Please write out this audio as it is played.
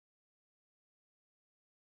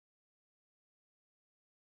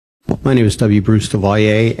My name is W. Bruce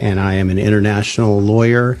DeValier, and I am an international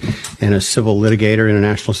lawyer and a civil litigator,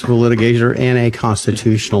 international civil litigator, and a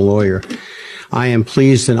constitutional lawyer. I am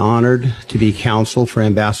pleased and honored to be counsel for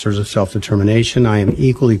Ambassadors of Self-Determination. I am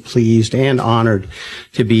equally pleased and honored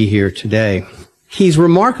to be here today. He's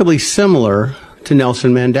remarkably similar to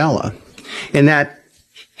Nelson Mandela in that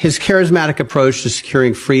his charismatic approach to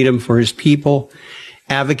securing freedom for his people,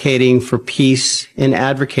 advocating for peace, and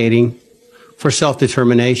advocating for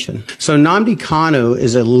self-determination. So Nnamdi Kanu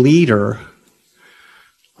is a leader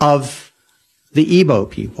of the Igbo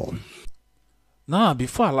people. Now,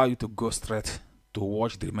 before I allow you to go straight to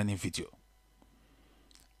watch the remaining video,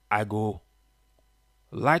 I go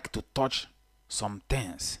like to touch some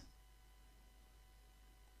things.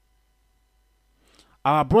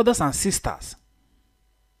 Our brothers and sisters,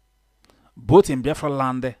 both in Biafra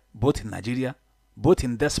land, both in Nigeria, both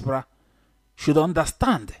in diaspora, should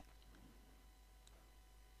understand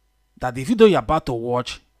that the video you're about to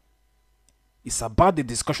watch is about the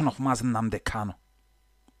discussion of Mazi Nnamdi Kanu.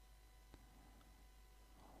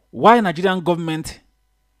 Why Nigerian government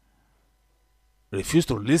refused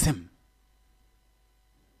to release him?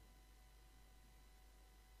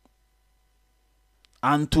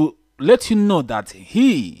 And to let you know that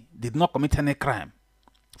he did not commit any crime.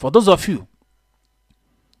 For those of you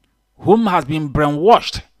whom has been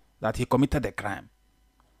brainwashed that he committed a crime,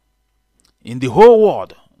 in the whole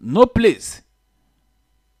world, no place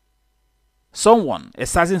someone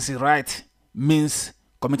exercising his right means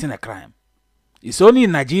committing a crime. It's only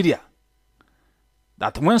in Nigeria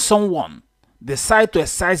that when someone decides to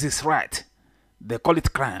exercise his right, they call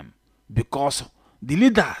it crime because the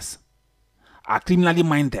leaders are criminally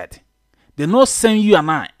minded. They don't send you and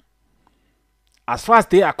I. As far as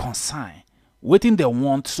they are concerned, waiting they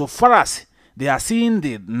want, so far as they are seeing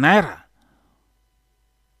the naira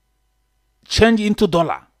change into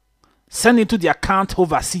dollar, send into the account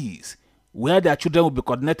overseas, where their children will be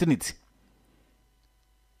coordinating it,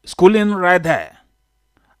 schooling right there.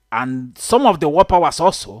 And some of the war powers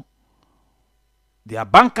also, their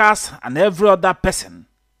bankers and every other person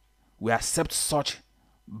will accept such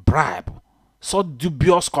bribe, such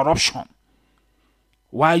dubious corruption,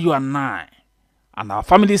 while you and I and our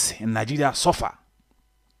families in Nigeria suffer.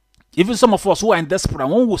 Even some of us who are in diaspora,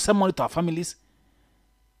 when we send money to our families,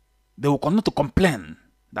 they will continue to complain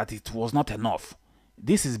that it was not enough.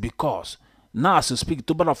 This is because now as you speak,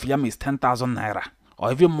 tuber of yam is 10,000 naira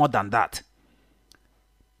or even more than that.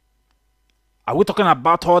 Are we talking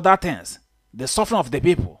about other things? The suffering of the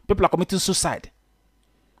people. People are committing suicide.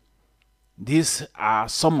 These are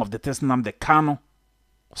some of the things Nnamdi Kanu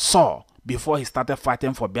saw before he started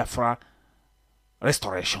fighting for Biafra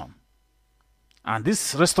restoration. And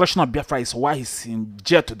this restoration of Biafra is why he's in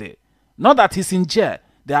jail today. Not that he's in jail.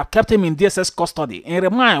 They have kept him in DSS custody in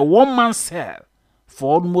remand, one-man cell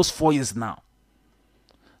for almost 4 years now.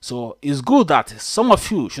 So it's good that some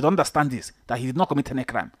of you should understand this, that he did not commit any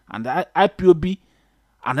crime. And the IPOB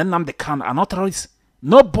and then Nnamdi Kanu are not terrorists.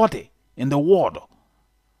 Nobody in the world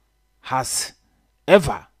has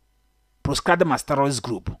ever proscribed them as terrorist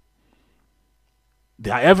group.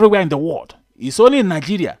 They are everywhere in the world. It's only in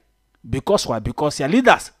Nigeria. Because why? Because their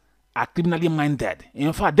leaders are criminally minded.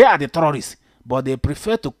 In fact, they are the terrorists. But they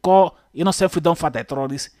prefer to call innocent freedom fighter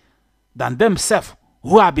terrorists than themselves,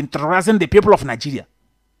 who have been terrorizing the people of Nigeria.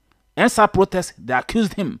 NSA protests, they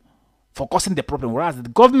accused him for causing the problem, whereas the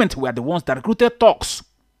government were the ones that recruited thugs.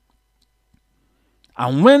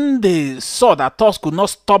 And when they saw that thugs could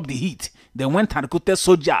not stop the heat, they went and recruited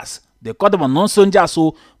soldiers. They called them non-soldiers.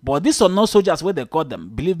 So, but these are not soldiers where they call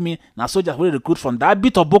them. Believe me, now soldiers will recruit from that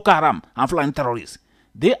bit of Boko Haram and flying terrorists.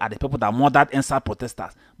 They are the people that murdered NSA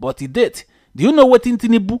protesters. But he did. Do you know what in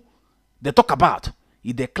Tinubu they talk about?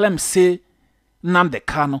 They claim, say, Nnamdi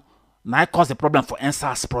Kanu now cause the problem for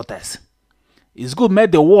NSA's protests. It's good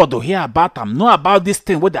make the world to hear about them, know about this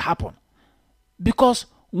thing, what they happen. Because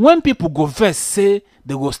when people go first say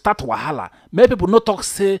they go start wahala, many people no talk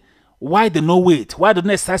say why they no wait, why they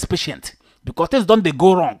no exercise patient. Because things don't they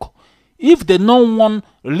go wrong. If they no one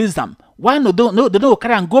release them, why no they don't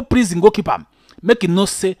carry and go prison, go keep them. Make it no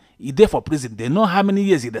say he there for prison. They know how many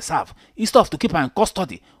years he deserve. Instead of to keep him in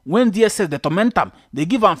custody. When DSS they torment him, they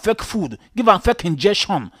give him fake food, give him fake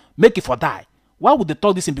injection, make it for die. Why would they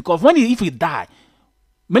talk this in? Because if he die,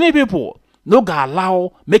 many people no go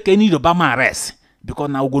allow make any Obama arrest. Because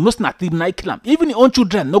now we go no snap criminal kill him. Even his own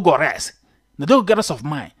children no go arrest. They don't get rest of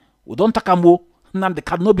mind. We don't take him now they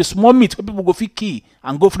can no be small meat where people go fit key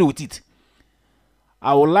and go free with it.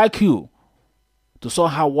 I would like you to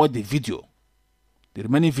somehow watch the video. The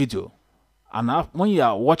remaining video, and when you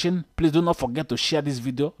are watching, please do not forget to share this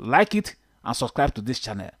video, like it, and subscribe to this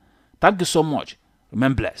channel. Thank you so much.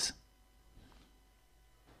 Remain blessed.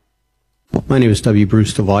 My name is W.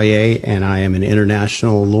 Bruce Devalier, and I am an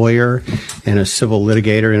international lawyer and a civil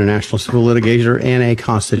litigator, international civil litigator, and a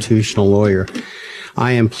constitutional lawyer.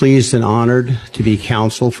 I am pleased and honored to be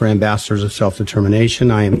counsel for ambassadors of self-determination.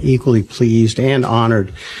 I am equally pleased and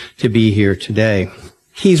honored to be here today.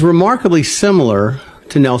 He's remarkably similar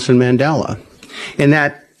to Nelson Mandela in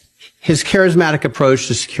that his charismatic approach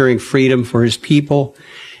to securing freedom for his people,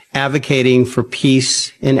 advocating for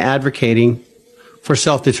peace, and advocating for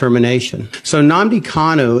self-determination. So Nnamdi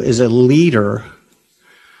Kanu is a leader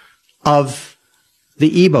of the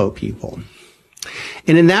Igbo people.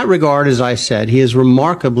 And in that regard, as I said, he is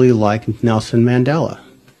remarkably like Nelson Mandela.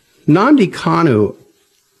 Nnamdi Kanu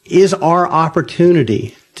is our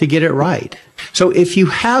opportunity to get it right. So if you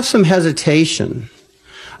have some hesitation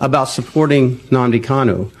about supporting Nnamdi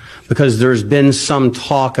Kanu, because there's been some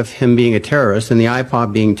talk of him being a terrorist and the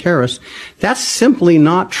IPOB being terrorists, that's simply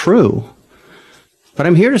not true. But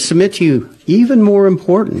I'm here to submit to you, even more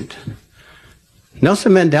important,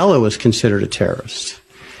 Nelson Mandela was considered a terrorist.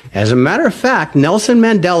 As a matter of fact, Nelson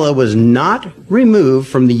Mandela was not removed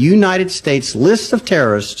from the United States list of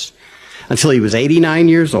terrorists until he was 89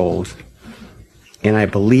 years old. And I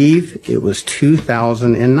believe it was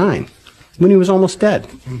 2009, when he was almost dead.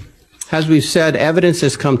 As we've said, evidence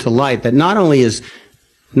has come to light that not only is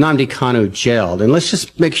Nnamdi Kanu jailed, and let's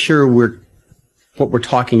just make sure what we're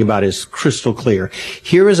talking about is crystal clear.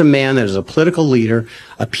 Here is a man that is a political leader,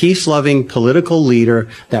 a peace-loving political leader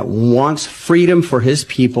that wants freedom for his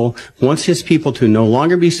people, wants his people to no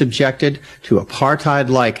longer be subjected to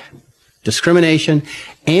apartheid-like discrimination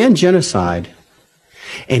and genocide,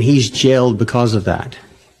 and he's jailed because of that.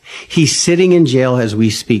 He's sitting in jail as we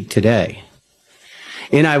speak today.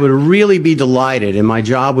 And I would really be delighted, and my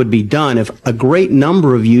job would be done, if a great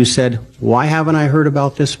number of you said, why haven't I heard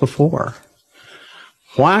about this before?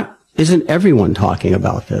 Why isn't everyone talking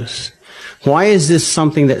about this? Why is this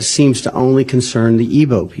something that seems to only concern the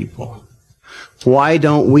Igbo people? Why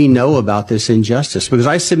don't we know about this injustice? Because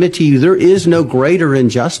I submit to you, there is no greater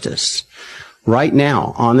injustice right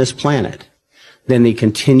now on this planet than the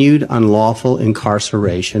continued unlawful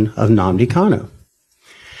incarceration of Nnamdi Kanu.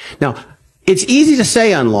 Now, it's easy to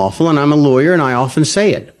say unlawful, and I'm a lawyer and I often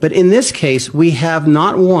say it. But in this case, we have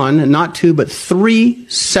not one, not two, but three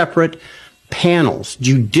separate panels,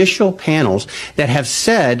 judicial panels, that have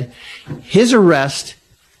said his arrest,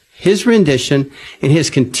 his rendition, and his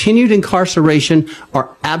continued incarceration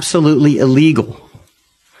are absolutely illegal.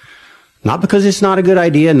 Not because it's not a good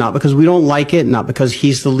idea, not because we don't like it, not because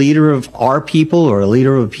he's the leader of our people or a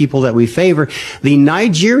leader of people that we favor. The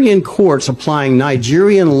Nigerian courts applying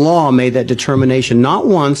Nigerian law made that determination not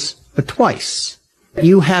once, but twice.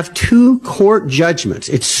 You have two court judgments,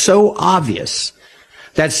 it's so obvious,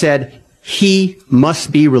 that said he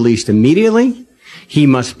must be released immediately, he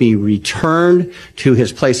must be returned to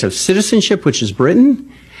his place of citizenship, which is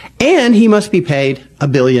Britain, and he must be paid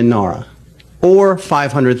 1 billion naira, or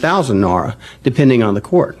 500,000 naira, depending on the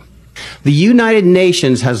court. The United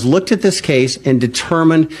Nations has looked at this case and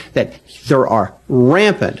determined that there are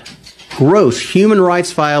rampant, gross human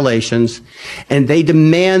rights violations, and they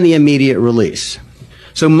demand the immediate release.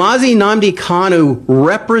 So Mazi Nnamdi Kanu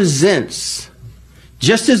represents,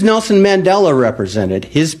 just as Nelson Mandela represented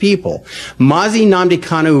his people, Mazi Nnamdi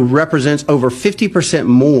Kanu represents over 50%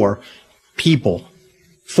 more people,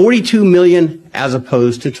 42 million as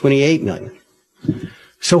opposed to 28 million.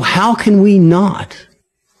 So how can we not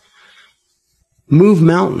move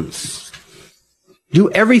mountains, do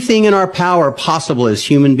everything in our power possible as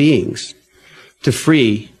human beings to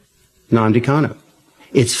free Nnamdi Kanu?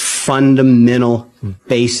 It's fundamental,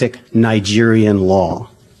 basic Nigerian law.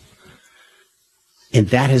 And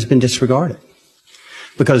that has been disregarded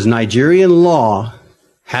because Nigerian law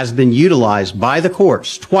has been utilized by the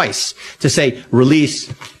courts twice to say, release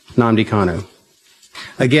Nnamdi Kanu.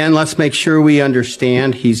 Again, let's make sure we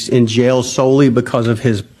understand he's in jail solely because of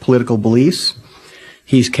his political beliefs.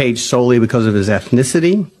 He's caged solely because of his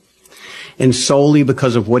ethnicity and solely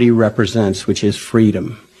because of what he represents, which is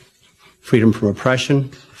freedom. Freedom from oppression,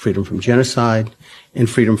 freedom from genocide, and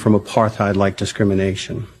freedom from apartheid-like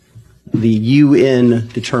discrimination. The UN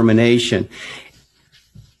determination,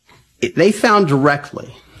 they found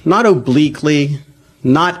directly, not obliquely,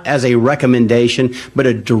 not as a recommendation, but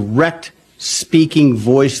a direct speaking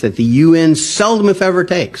voice that the UN seldom, if ever,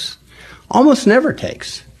 takes, almost never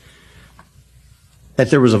takes, that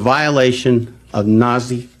there was a violation of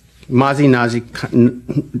Mazi Nnamdi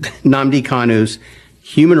Kanu's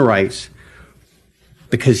human rights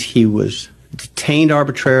because he was detained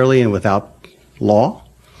arbitrarily and without law.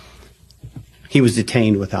 He was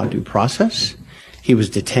detained without due process. He was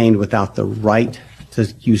detained without the right to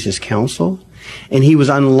use his counsel. And he was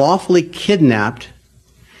unlawfully kidnapped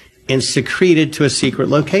and secreted to a secret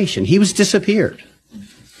location. He was disappeared.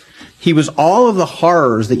 He was all of the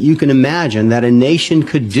horrors that you can imagine that a nation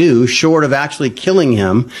could do short of actually killing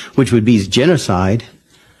him, which would be genocide,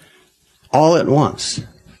 all at once.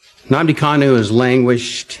 Nnamdi Kanu has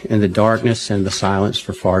languished in the darkness and the silence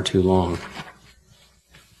for far too long.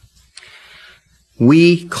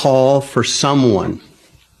 We call for someone,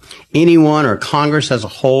 anyone or Congress as a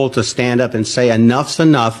whole, to stand up and say enough's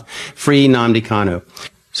enough, free Nnamdi Kanu.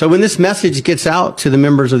 So when this message gets out to the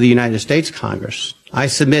members of the United States Congress, I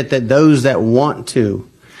submit that those that want to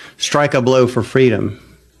strike a blow for freedom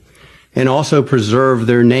and also preserve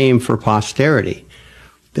their name for posterity,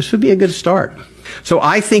 this would be a good start. So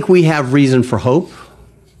I think we have reason for hope.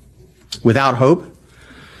 Without hope,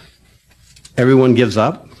 everyone gives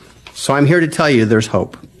up. So I'm here to tell you there's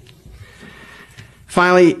hope.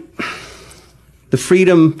 Finally, the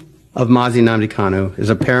freedom of Mazi Nnamdi Kanu is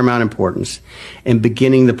of paramount importance in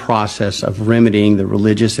beginning the process of remedying the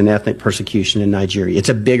religious and ethnic persecution in Nigeria. It's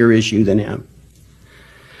a bigger issue than him.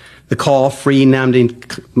 The call, Free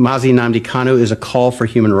Mazi Nnamdi Kanu, is a call for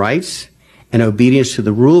human rights and obedience to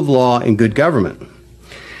the rule of law and good government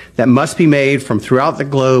that must be made from throughout the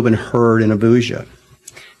globe and heard in Abuja.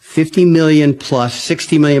 50 million plus,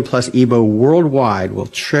 60 million plus Igbo worldwide will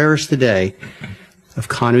cherish the day of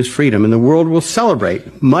Kanu's freedom, and the world will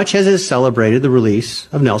celebrate, much as it celebrated the release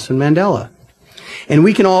of Nelson Mandela. And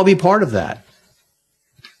we can all be part of that.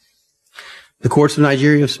 The courts of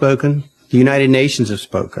Nigeria have spoken. The United Nations have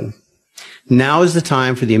spoken. Now is the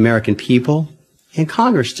time for the American people and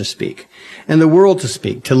Congress to speak, and the world to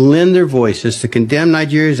speak, to lend their voices, to condemn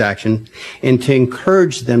Nigeria's action, and to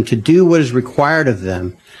encourage them to do what is required of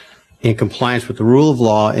them in compliance with the rule of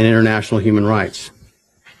law and international human rights.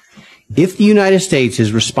 If the United States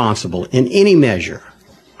is responsible in any measure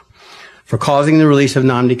for causing the release of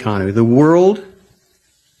Nnamdi Kanu, the world,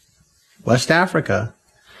 West Africa,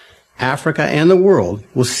 Africa, and the world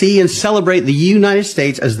will see and celebrate the United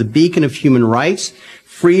States as the beacon of human rights,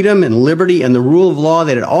 freedom, and liberty, and the rule of law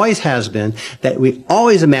that it always has been, that we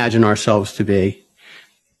always imagine ourselves to be,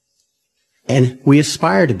 and we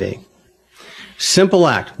aspire to be. Simple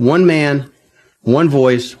act, one man, one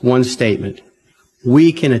voice, one statement.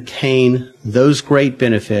 We can attain those great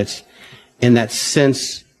benefits in that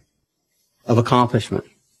sense of accomplishment.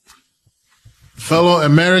 Fellow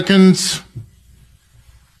Americans,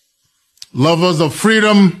 lovers of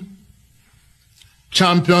freedom,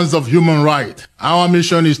 champions of human rights, our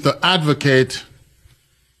mission is to advocate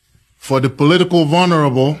for the political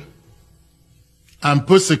vulnerable and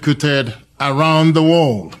persecuted around the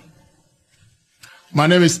world. My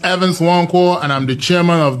name is Evans Nwankwo, and I'm the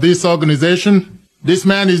chairman of this organization. This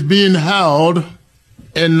man is being held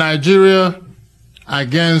in Nigeria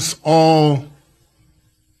against all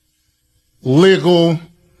legal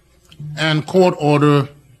and court order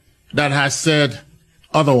that has said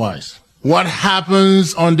otherwise. What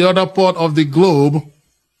happens on the other part of the globe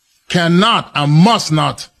cannot and must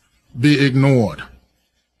not be ignored.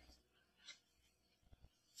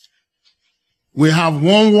 We have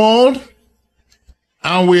one world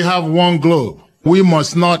and we have one globe. We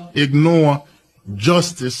must not ignore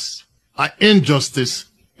justice or injustice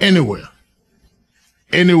anywhere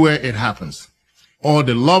it happens. All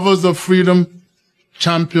the lovers of freedom,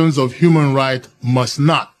 champions of human rights must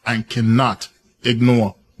not and cannot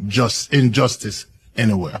ignore injustice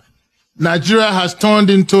anywhere. Nigeria has turned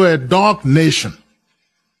into a dark nation.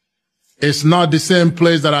 It's not the same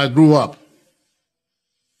place that I grew up.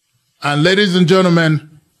 And ladies and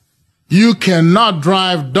gentlemen, you cannot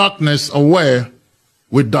drive darkness away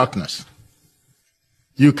with darkness.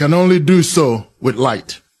 You can only do so with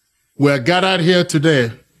light. We are gathered here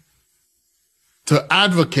today to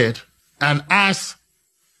advocate and ask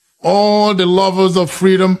all the lovers of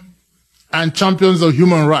freedom and champions of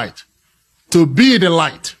human rights to be the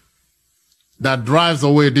light that drives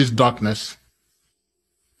away this darkness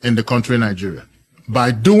in the country Nigeria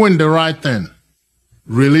by doing the right thing,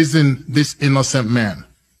 releasing this innocent man,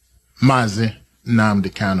 Mazi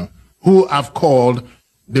Nnamdi Kanu, who I've called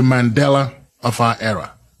the Mandela of our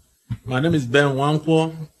era. My name is Ben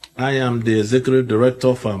Nwankwo. I am the Executive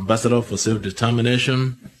Director for Ambassador for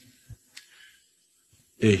Self-Determination,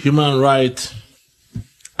 a human rights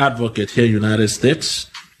advocate here in the United States.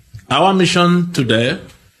 Our mission today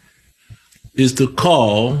is to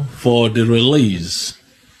call for the release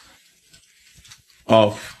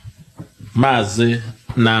of Mazi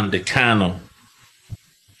Nnamdi Kanu.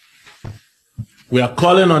 We are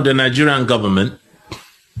calling on the Nigerian government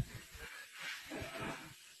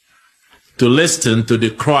to listen to the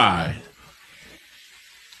cry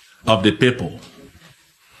of the people.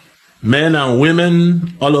 Men and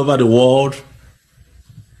women all over the world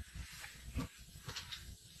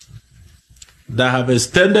that have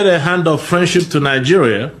extended a hand of friendship to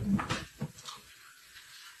Nigeria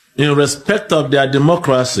in respect of their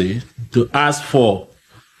democracy to ask for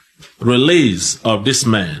release of this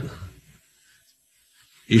man.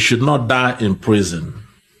 He should not die in prison.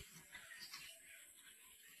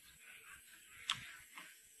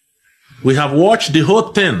 We have watched the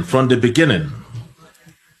whole thing from the beginning.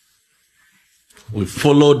 We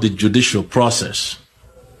followed the judicial process.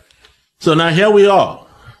 So now here we are.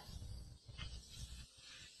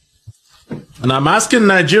 And I'm asking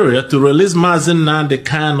Nigeria to release Mazi Nnamdi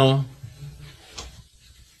Kanu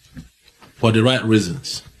for the right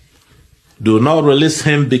reasons. Do not release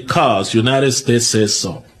him because United States says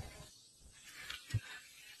so.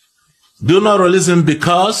 Do not release him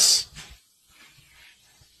because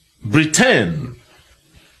Britain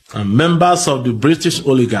and members of the British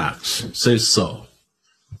oligarchs say so.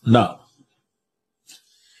 No.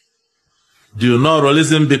 Do not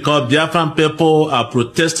release him because Biafran people are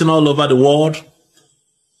protesting all over the world,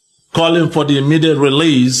 calling for the immediate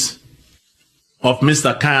release of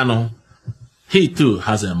Mr. Kanu. He too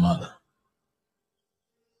has a mother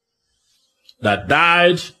that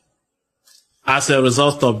died as a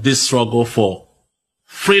result of this struggle for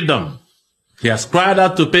freedom. He has cried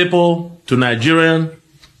out to people, to Nigerians,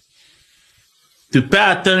 to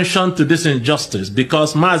pay attention to this injustice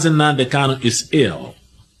because Mazi Nnamdi Kanu is ill.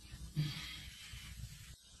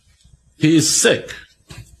 He is sick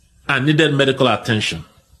and needed medical attention.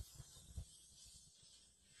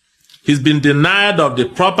 He's been denied of the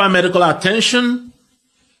proper medical attention.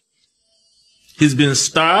 He's been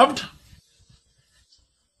starved.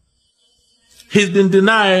 He's been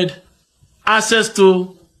denied access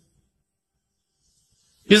to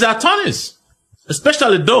his attorneys,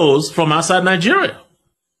 especially those from outside Nigeria.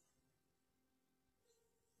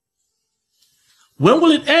 When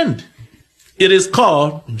will it end? It is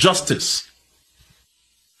called justice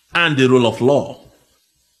and the rule of law.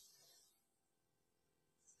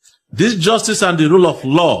 This justice and the rule of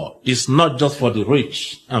law is not just for the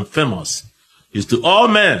rich and famous. It's to all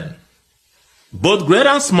men, both great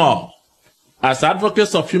and small, as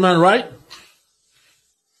advocates of human rights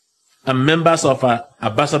and members of our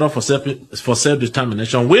Ambassador for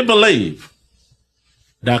Self-Determination. We believe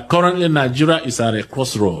that currently Nigeria is at a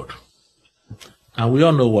crossroad, and we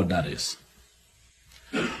all know what that is.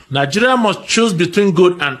 Nigeria must choose between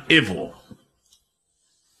good and evil.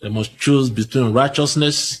 They must choose between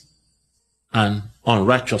righteousness and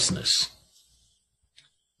unrighteousness.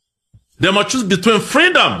 They must choose between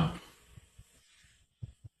freedom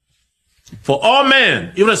for all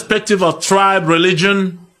men, irrespective of tribe,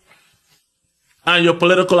 religion, and your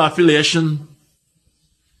political affiliation,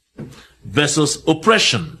 versus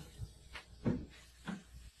oppression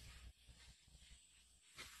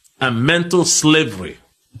and mental slavery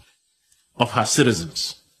of her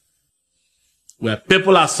citizens, where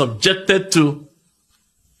people are subjected to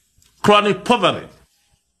chronic poverty,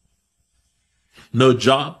 no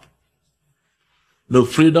job, no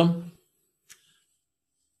freedom,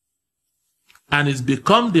 and it's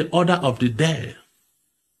become the order of the day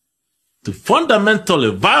to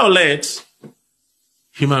fundamentally violate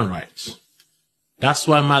human rights. That's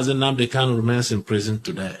why Mazi Nnamdi Kanu remains in prison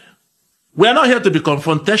today. We are not here to be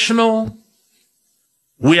confrontational.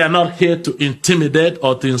 We are not here to intimidate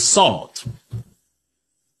or to insult.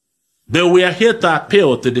 But we are here to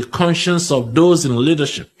appeal to the conscience of those in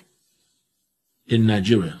leadership in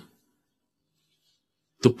Nigeria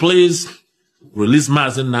to please release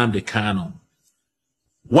Mazi Nnamdi Kanu.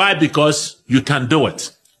 Why? Because you can do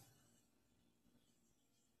it.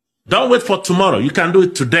 Don't wait for tomorrow. You can do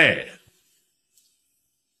it today.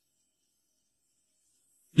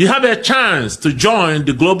 You have a chance to join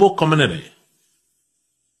the global community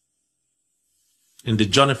in the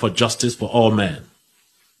journey for justice for all men.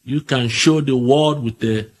 You can show the world with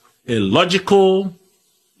a logical,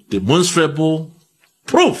 demonstrable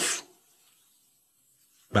proof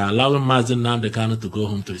by allowing Mazi Nnamdi Kanu to go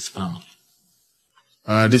home to his family.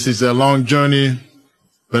 This is a long journey,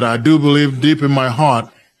 but I do believe deep in my heart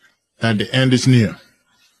that the end is near.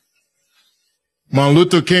 Martin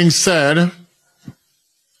Luther King said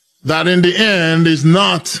that in the end is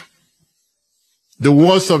not the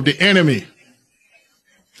words of the enemy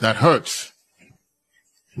that hurts.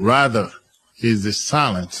 Rather, is the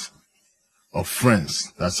silence of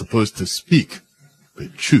friends that's supposed to speak,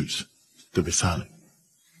 but choose to be silent.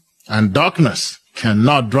 And darkness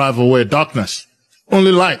cannot drive away darkness.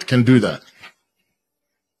 Only light can do that.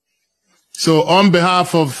 So on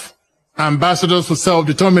behalf of Ambassadors for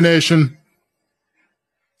Self-Determination,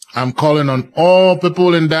 I'm calling on all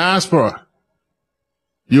people in diaspora.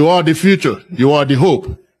 You are the future. You are the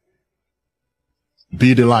hope.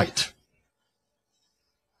 Be the light.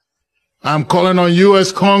 I'm calling on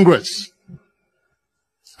U.S. Congress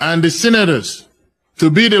and the senators to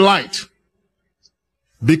be the light,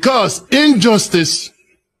 because injustice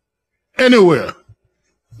anywhere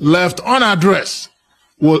left unaddressed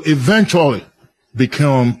will eventually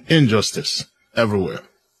become injustice everywhere.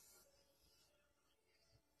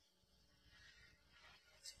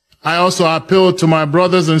 I also appeal to my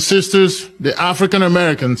brothers and sisters, the African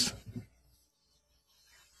Americans.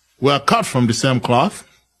 We are cut from the same cloth.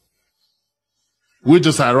 We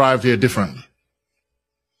just arrived here differently.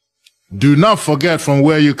 Do not forget from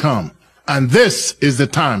where you come. And this is the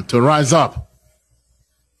time to rise up.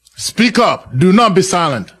 Speak up. Do not be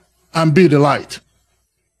silent. And be the light.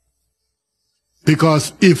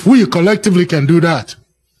 Because if we collectively can do that,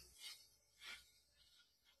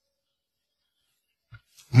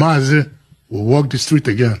 Mazi will walk the street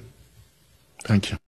again. Thank you.